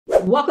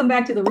Welcome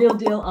back to The Real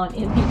Deal on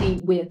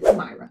NPD with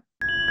Myra.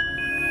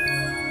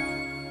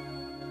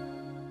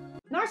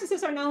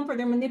 Narcissists are known for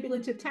their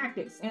manipulative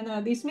tactics,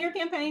 and these smear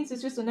campaigns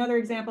is just another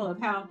example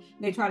of how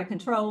they try to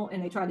control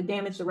and they try to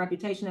damage the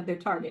reputation of their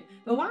target.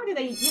 But why do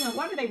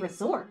they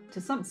resort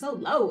to something so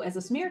low as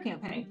a smear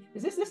campaign?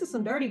 This is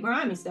some dirty,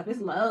 grimy stuff. It's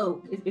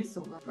low. It's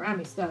some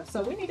grimy stuff.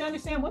 So we need to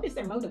understand what is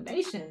their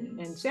motivation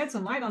and shed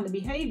some light on the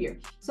behavior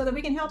so that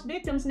we can help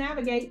victims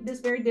navigate this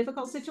very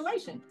difficult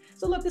situation.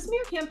 So look, the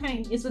smear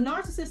campaign is the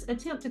narcissist's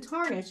attempt to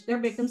tarnish their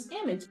victim's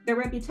image, their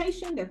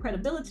reputation, their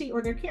credibility,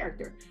 or their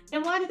character.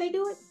 And why do they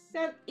do it?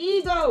 That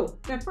ego,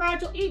 that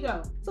fragile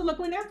ego. So look,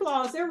 when their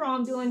flaws, their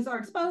wrongdoings are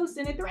exposed,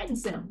 and it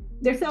threatens them,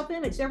 their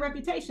self-image, their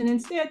reputation.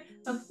 Instead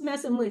of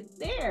messing with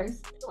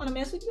theirs, they want to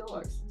mess with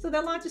yours. So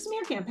they'll launch a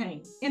smear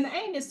campaign, and the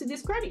aim is to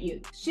discredit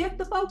you, shift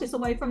the focus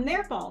away from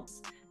their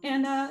faults,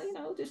 and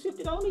just shift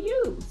it on to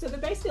you so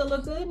that they still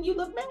look good and you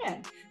look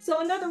bad.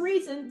 So another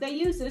reason they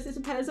use this is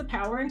because of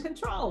power and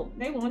control.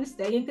 They want to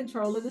stay in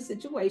control of the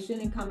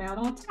situation and come out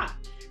on top.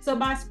 So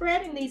by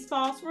spreading these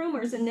false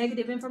rumors and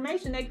negative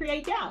information, they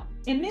create doubt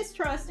and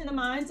mistrust in the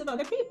minds of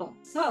other people.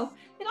 So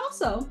it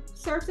also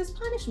serves as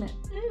punishment.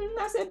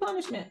 I said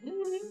punishment.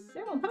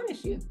 They're gonna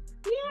punish you.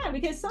 Yeah,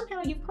 because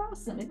somehow you've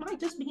crossed them. It might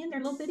just be in their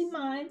little bitty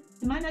mind.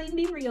 It might not even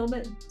be real,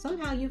 but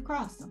somehow you've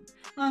crossed them.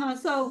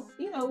 So,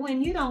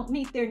 when you don't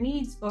meet their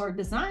needs or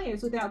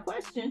desires without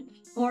question,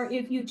 or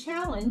if you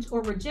challenge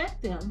or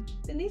reject them,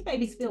 then these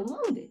babies feel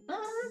wounded.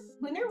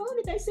 When they're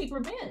wounded, they seek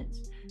revenge.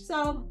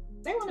 So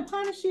they want to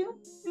punish you.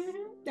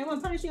 They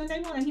want to punish you, and they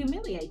want to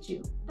humiliate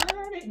you.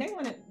 They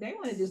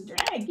want to just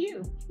drag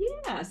you.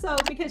 Yeah, so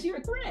because you're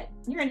a threat,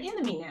 you're an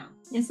enemy now.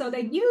 And so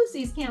they use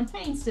these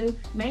campaigns to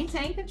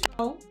maintain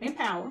control and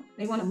power.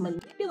 They want to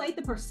manipulate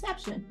the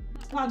perception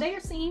while they are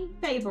seen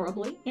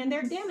favorably, and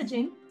they're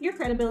damaging your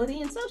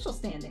credibility and social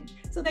standing.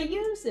 So they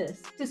use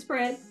this to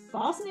spread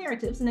false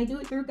narratives, and they do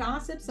it through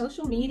gossip,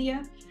 social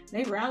media.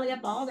 They rally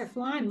up all their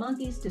flying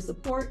monkeys to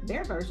support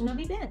their version of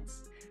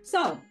events.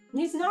 So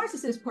these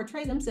narcissists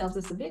portray themselves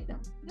as the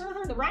victim,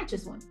 the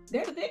righteous one.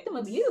 They're the victim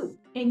of you,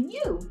 and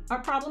you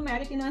are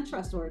problematic and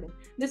untrustworthy.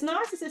 This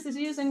narcissist is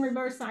using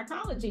reverse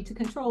psychology to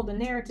control the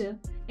narrative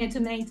and to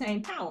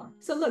maintain power.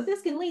 So look,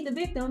 this can lead the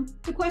victim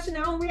to question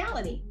their own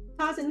reality,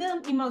 causing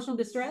them emotional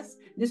distress,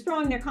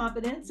 destroying their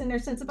confidence and their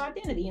sense of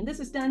identity. And this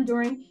is done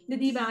during the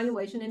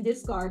devaluation and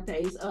discard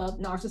phase of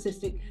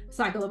narcissistic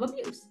cycle of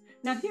abuse.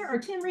 Now, here are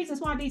 10 reasons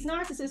why these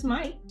narcissists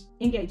might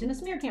engage in a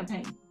smear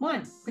campaign.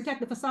 1, protect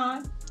the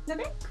facade. Now,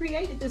 they've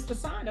created this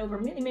facade over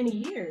many, many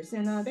years,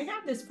 and they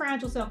have this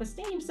fragile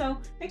self-esteem, so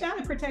they got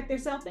to protect their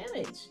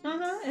self-image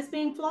as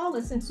being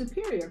flawless and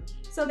superior.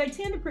 So they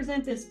tend to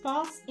present this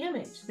false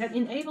image that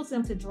enables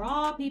them to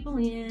draw people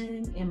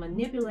in and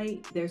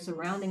manipulate their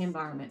surrounding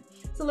environment.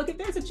 So look, if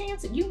there's a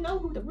chance that you know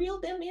who the real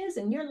them is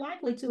and you're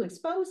likely to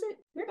expose it,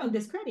 they're going to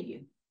discredit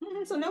you.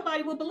 So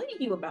nobody will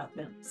believe you about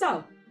them.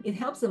 So it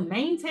helps them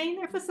maintain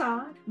their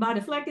facade by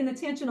deflecting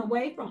attention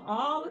away from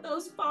all of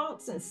those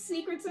faults and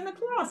secrets in the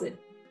closet,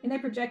 and they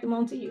project them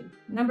onto you.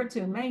 Number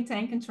 2,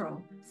 maintain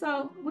control.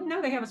 So we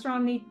know they have a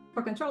strong need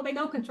for control. They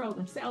don't control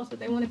themselves, but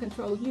they want to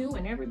control you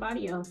and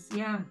everybody else.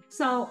 Yeah.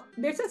 So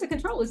their sense of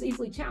control is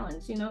easily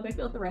challenged. They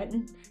feel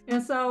threatened.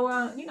 And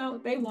so,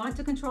 they want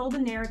to control the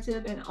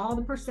narrative and all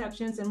the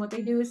perceptions. And what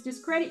they do is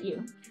discredit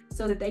you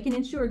so that they can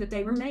ensure that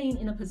they remain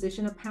in a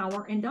position of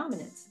power and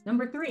dominance.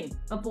 Number 3,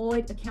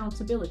 avoid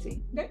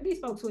accountability. These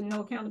folks wouldn't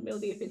know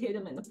accountability if it hit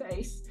them in the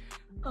face.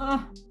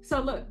 So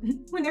look,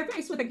 when they're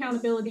faced with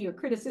accountability or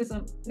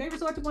criticism, they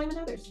resort to blaming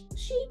others.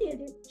 She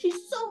did it.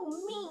 She's so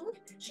mean.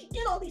 She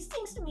did all these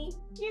things to me,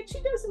 yet she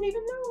doesn't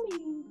even know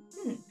me.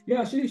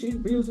 Yeah, she's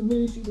abusing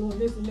me. She's doing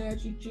this and that.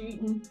 She's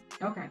cheating.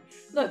 Okay.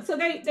 Look, so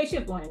they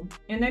shift blame,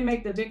 and they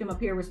make the victim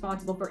appear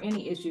responsible for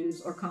any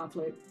issues or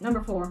conflict.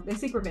 Number 4, they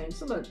seek revenge.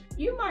 So look,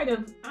 you might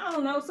have,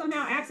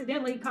 somehow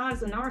accidentally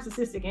caused a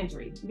narcissistic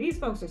injury. These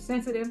folks are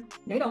sensitive.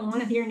 They don't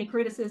want to hear any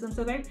criticism,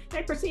 so they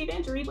perceive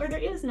injury where there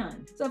is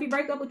none. So if you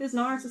break up with this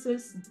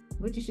narcissist,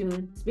 which you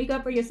should, speak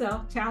up for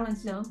yourself,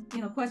 challenge them,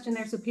 question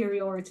their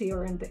superiority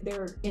or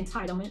their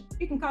entitlement.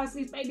 You can cause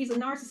these babies a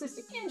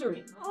narcissistic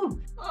injury. Oh,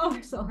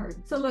 they're so hurt.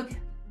 So look,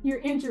 you're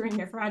injuring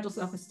their fragile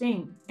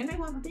self-esteem, and they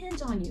want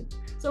revenge on you.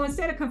 So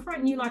instead of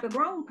confronting you like a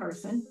grown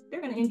person,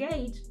 they're going to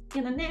engage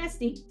in a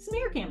nasty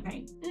smear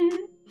campaign.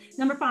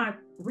 Number 5,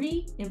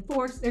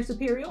 reinforce their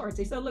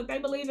superiority. So look, they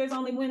believe there's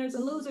only winners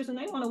and losers, and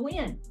they want to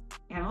win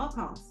at all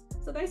costs.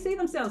 So they see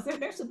themselves,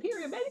 they're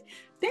superior, baby.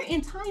 They're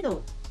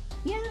entitled.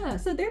 Yeah,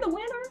 so they're the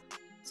winner.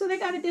 So they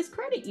got to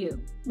discredit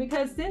you,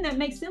 because then that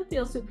makes them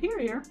feel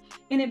superior,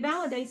 and it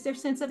validates their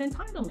sense of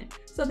entitlement.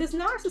 So this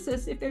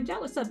narcissist, if they're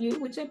jealous of you,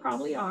 which they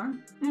probably are,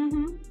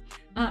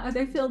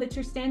 they feel that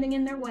you're standing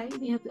in their way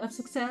of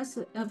success,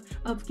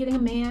 of getting a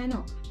man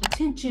or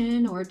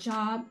attention or a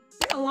job.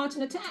 They're going to launch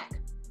an attack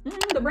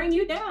to bring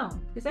you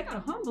down, because they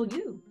got to humble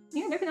you.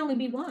 Yeah, there can only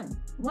be one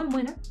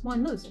winner,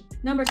 one loser.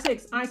 Number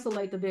 6,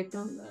 isolate the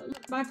victim.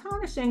 By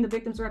tarnishing the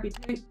victim's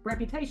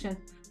reputation,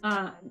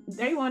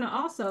 they want to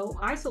also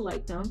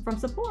isolate them from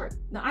support.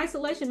 The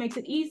isolation makes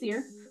it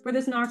easier for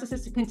this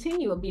narcissist to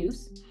continue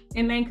abuse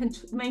and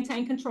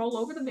maintain control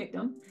over the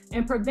victim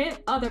and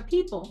prevent other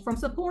people from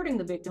supporting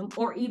the victim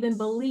or even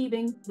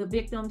believing the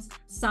victim's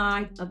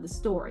side of the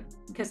story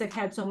because they've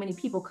had so many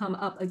people come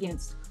up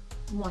against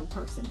one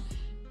person.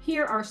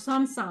 Here are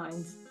some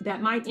signs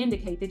that might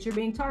indicate that you're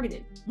being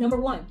targeted. Number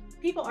one,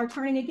 people are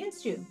turning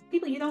against you.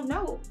 People you don't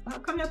know are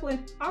coming up with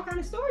all kinds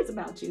of stories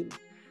about you.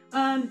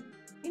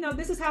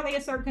 This is how they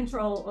assert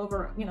control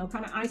over,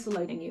 kind of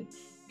isolating you.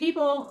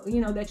 People,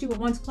 that you were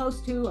once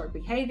close to are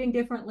behaving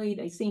differently.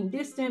 They seem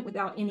distant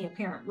without any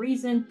apparent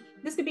reason.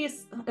 This could be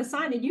a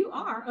sign that you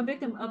are a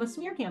victim of a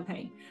smear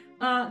campaign.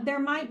 There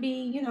might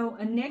be,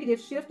 a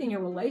negative shift in your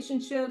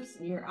relationships.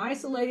 You're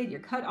isolated. You're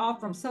cut off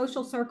from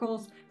social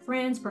circles,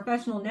 friends,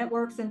 professional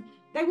networks, and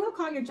they will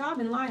call your job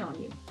and lie on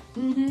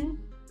you.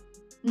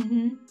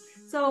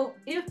 So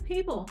if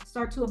people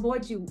start to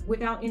avoid you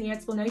without any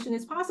explanation,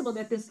 it's possible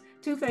that this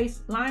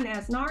two-faced,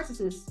 lying-ass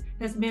narcissist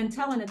has been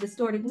telling a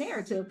distorted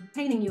narrative,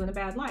 painting you in a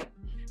bad light.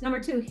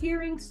 Number two,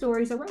 hearing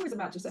stories or rumors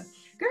about yourself.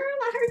 Girl,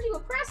 I heard you a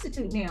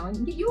prostitute now,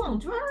 and you on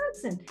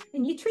drugs,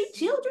 and you treat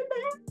children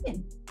bad,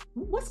 and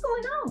what's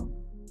going on?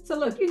 So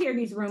look, you hear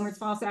these rumors,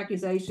 false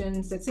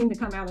accusations that seem to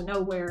come out of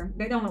nowhere.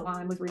 They don't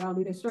align with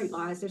reality. They're straight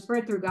lies. They're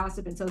spread through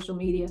gossip and social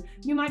media.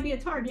 You might be a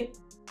target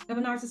of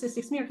a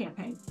narcissistic smear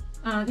campaign.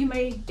 You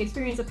may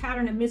experience a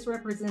pattern of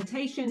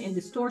misrepresentation and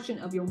distortion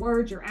of your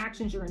words, your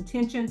actions, your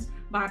intentions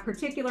by a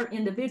particular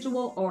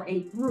individual or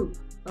a group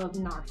of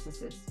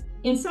narcissists.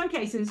 In some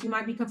cases, you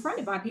might be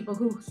confronted by people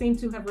who seem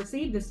to have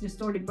received this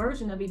distorted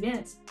version of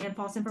events and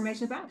false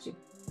information about you.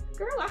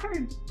 Girl, I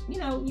heard,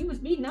 you was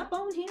beating up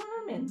on him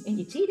and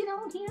you cheated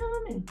on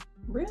him, and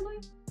really?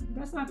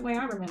 That's not the way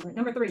I remember it.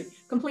 Number three,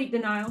 complete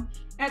denial.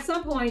 At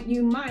some point,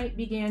 you might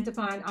begin to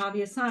find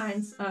obvious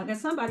signs that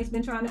somebody's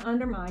been trying to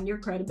undermine your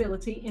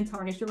credibility and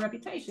tarnish your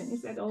reputation.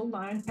 It's that old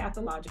line,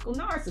 pathological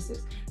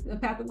narcissist, the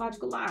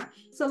pathological liar.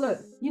 So look,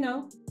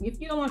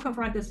 if you don't want to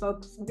confront these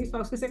folks,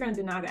 because they're going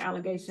to deny the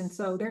allegations,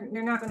 so they're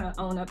not going to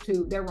own up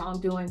to their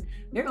wrongdoing.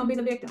 They're going to be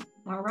the victim,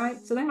 all right?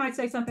 So they might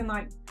say something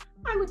like,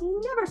 I would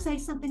never say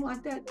something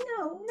like that.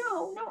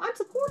 No, I'm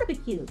supportive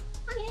of you.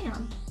 I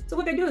am. So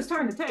what they do is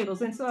turn the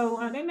tables. And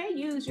so they may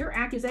use your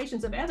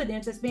accusations of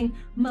evidence as being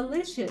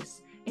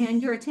malicious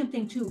and you're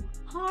attempting to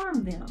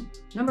harm them.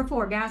 Number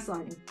four,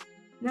 gaslighting.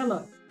 Now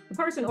look, the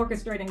person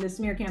orchestrating this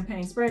smear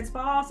campaign spreads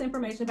false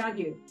information about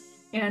you.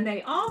 And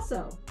they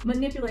also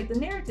manipulate the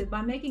narrative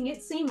by making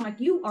it seem like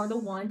you are the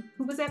one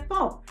who was at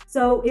fault.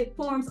 So it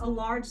forms a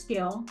large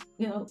scale,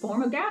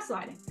 form of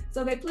gaslighting.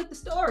 So they flip the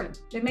story.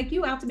 They make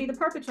you out to be the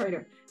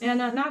perpetrator and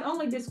not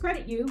only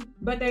discredit you,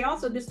 but they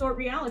also distort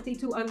reality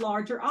to a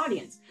larger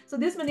audience. So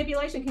this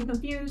manipulation can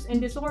confuse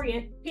and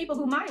disorient people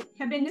who might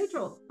have been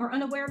neutral or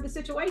unaware of the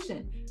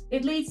situation.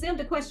 It leads them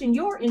to question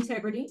your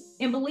integrity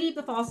and believe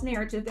the false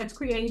narrative that's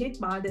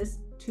created by this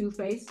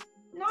two-faced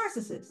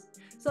narcissist.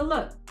 So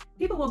look,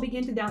 people will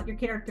begin to doubt your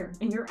character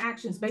and your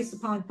actions based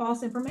upon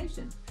false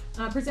information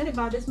presented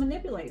by this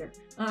manipulator.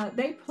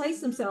 They place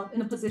themselves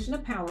in a position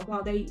of power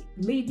while they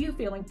leave you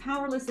feeling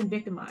powerless and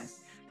victimized.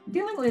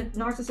 Dealing with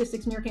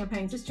narcissistic smear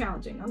campaigns is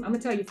challenging. I'm going to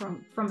tell you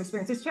from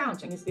experience, it's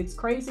challenging. It's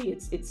crazy.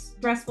 It's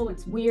stressful.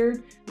 It's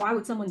weird. Why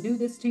would someone do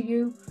this to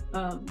you?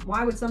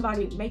 Why would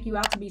somebody make you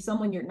out to be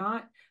someone you're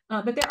not?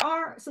 But there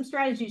are some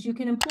strategies you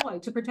can employ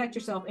to protect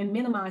yourself and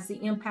minimize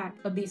the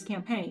impact of these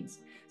campaigns.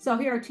 So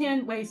here are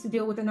 10 ways to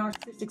deal with a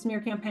narcissistic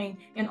smear campaign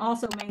and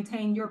also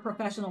maintain your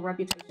professional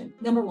reputation.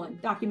 Number one,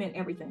 document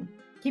everything.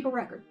 Keep a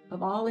record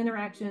of all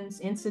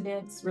interactions,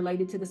 incidents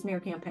related to the smear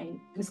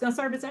campaign. It's going to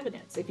serve as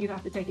evidence if you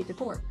have to take it to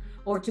court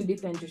or to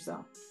defend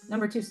yourself.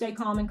 Number two, stay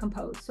calm and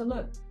composed. So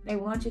look, they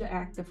want you to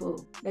act the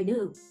fool. They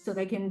do, so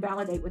they can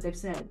validate what they've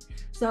said.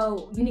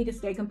 So you need to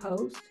stay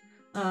composed.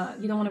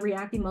 You don't want to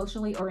react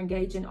emotionally or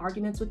engage in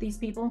arguments with these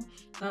people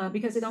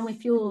because it only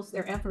fuels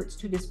their efforts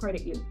to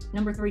discredit you.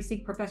 Number three,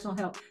 seek professional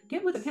help.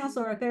 Get with a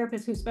counselor or a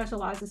therapist who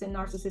specializes in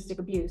narcissistic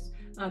abuse.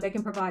 They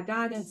can provide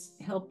guidance,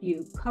 help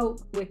you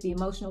cope with the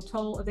emotional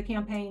toll of the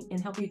campaign, and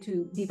help you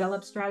to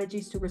develop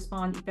strategies to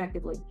respond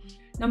effectively.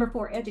 Number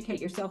four, educate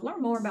yourself.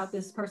 Learn more about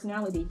this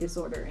personality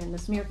disorder and the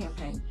smear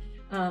campaign.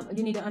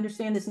 You need to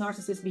understand this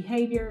narcissist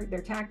behavior,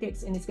 their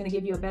tactics, and it's going to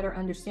give you a better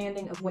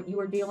understanding of what you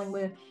are dealing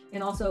with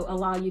and also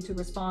allow you to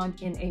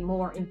respond in a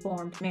more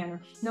informed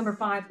manner. Number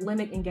five,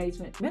 limit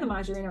engagement.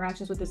 Minimize your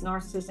interactions with this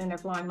narcissist and their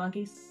flying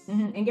monkeys.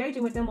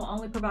 Engaging with them will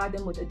only provide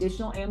them with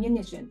additional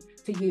ammunition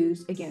to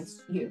use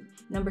against you.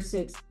 Number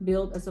six,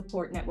 build a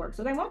support network.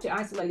 So they want you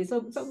isolated.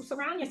 So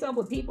surround yourself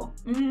with people.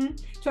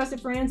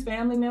 Trusted friends,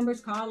 family members,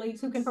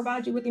 colleagues who can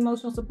provide you with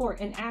emotional support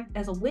and act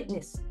as a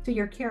witness to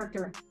your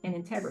character and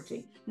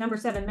integrity. Number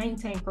seven,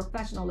 maintain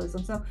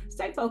professionalism. So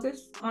stay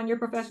focused on your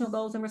professional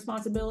goals and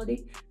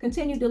responsibility.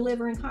 Continue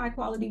delivering high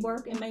quality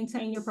work and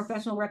maintain your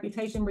professional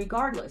reputation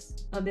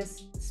regardless of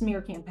this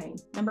smear campaign.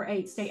 Number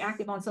eight, stay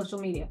active on social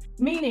media,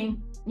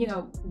 meaning,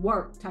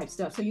 work type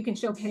stuff. So you can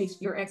showcase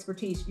your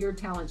expertise, your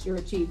talents, your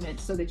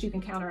achievements so that you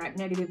can counteract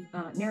negative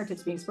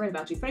narratives being spread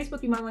about you.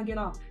 Facebook, you might want to get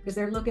off because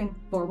they're looking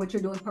for what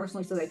you're doing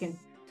personally so they can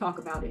talk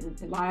about it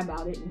and lie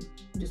about it and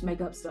just make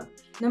up stuff.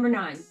 Number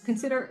 9,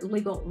 consider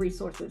legal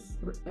resources.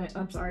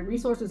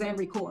 Resources and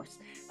recourse.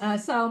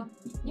 So,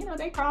 you know,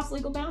 they cross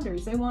legal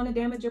boundaries. They want to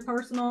damage your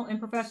personal and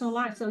professional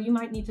life. So you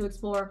might need to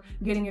explore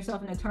getting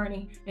yourself an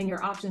attorney and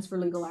your options for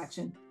legal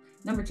action.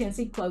 Number 10,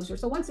 seek closure.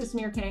 So once the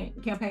smear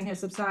campaign has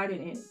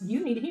subsided, and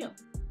you need to heal,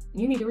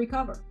 you need to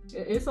recover.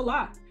 It's a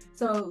lot.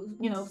 So,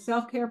 you know,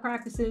 self-care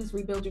practices,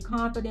 rebuild your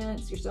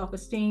confidence, your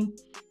self-esteem.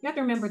 You have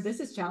to remember this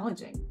is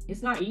challenging.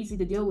 It's not easy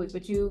to deal with,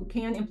 but you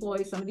can employ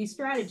some of these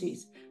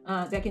strategies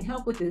that can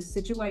help with this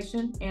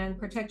situation and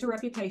protect your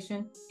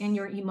reputation and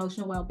your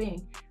emotional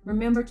well-being.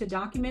 Remember to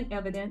document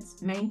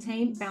evidence,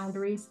 maintain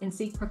boundaries, and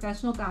seek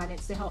professional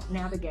guidance to help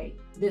navigate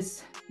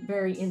this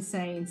very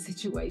insane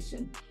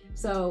situation.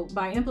 So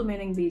by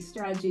implementing these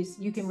strategies,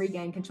 you can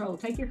regain control.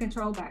 Take your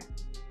control back.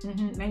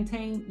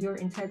 Maintain your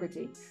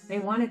integrity. They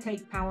want to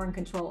take power and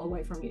control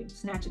away from you.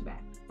 Snatch it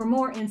back. For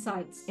more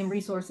insights and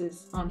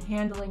resources on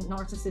handling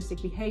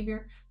narcissistic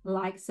behavior,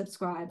 like,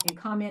 subscribe, and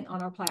comment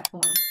on our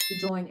platform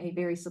to join a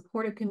very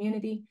supportive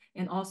community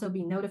and also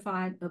be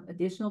notified of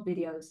additional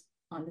videos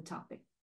on the topic.